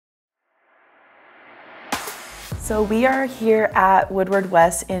So we are here at Woodward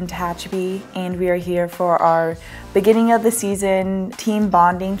West in Tehachapi, and we are here for our beginning of the season team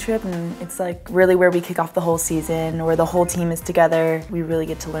bonding trip, and it's like really where we kick off the whole season, where the whole team is together. We really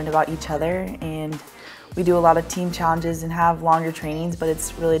get to learn about each other, and we do a lot of team challenges and have longer trainings, but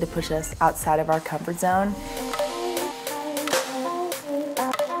it's really to push us outside of our comfort zone.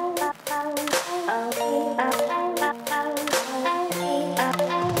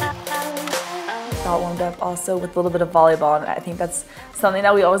 Got warmed up also with a little bit of volleyball, and I think that's something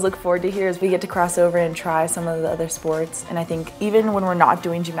that we always look forward to here is we get to cross over and try some of the other sports. And I think even when we're not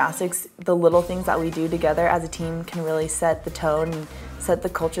doing gymnastics, the little things that we do together as a team can really set the tone and set the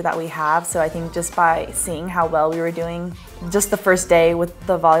culture that we have. So I think just by seeing how well we were doing, just the first day with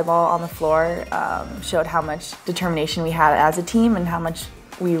the volleyball on the floor showed how much determination we had as a team and how much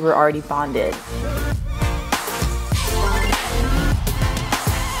we were already bonded.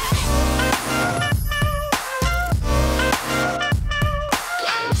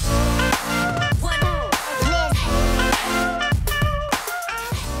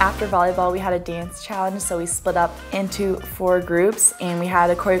 After volleyball, we had a dance challenge, so we split up into 4 groups, and we had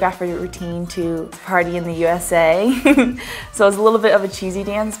a choreographed routine to Party in the USA. So it was a little bit of a cheesy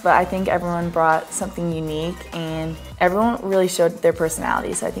dance, but I think everyone brought something unique, and everyone really showed their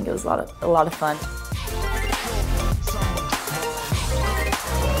personality, so I think it was a lot of fun.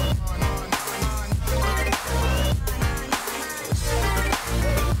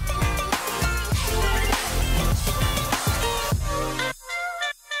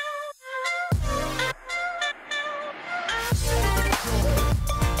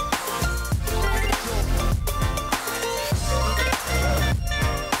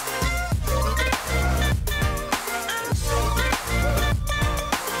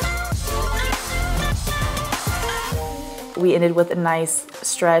 We ended with a nice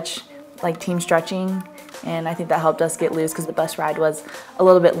stretch, like team stretching, and I think that helped us get loose because the bus ride was a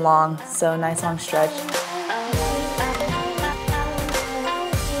little bit long, so nice long stretch.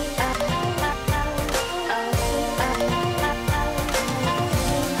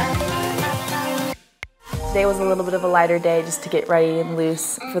 Today was a little bit of a lighter day just to get ready and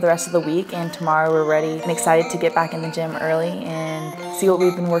loose for the rest of the week, and tomorrow we're ready and excited to get back in the gym early and see what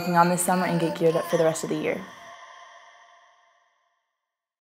we've been working on this summer and get geared up for the rest of the year.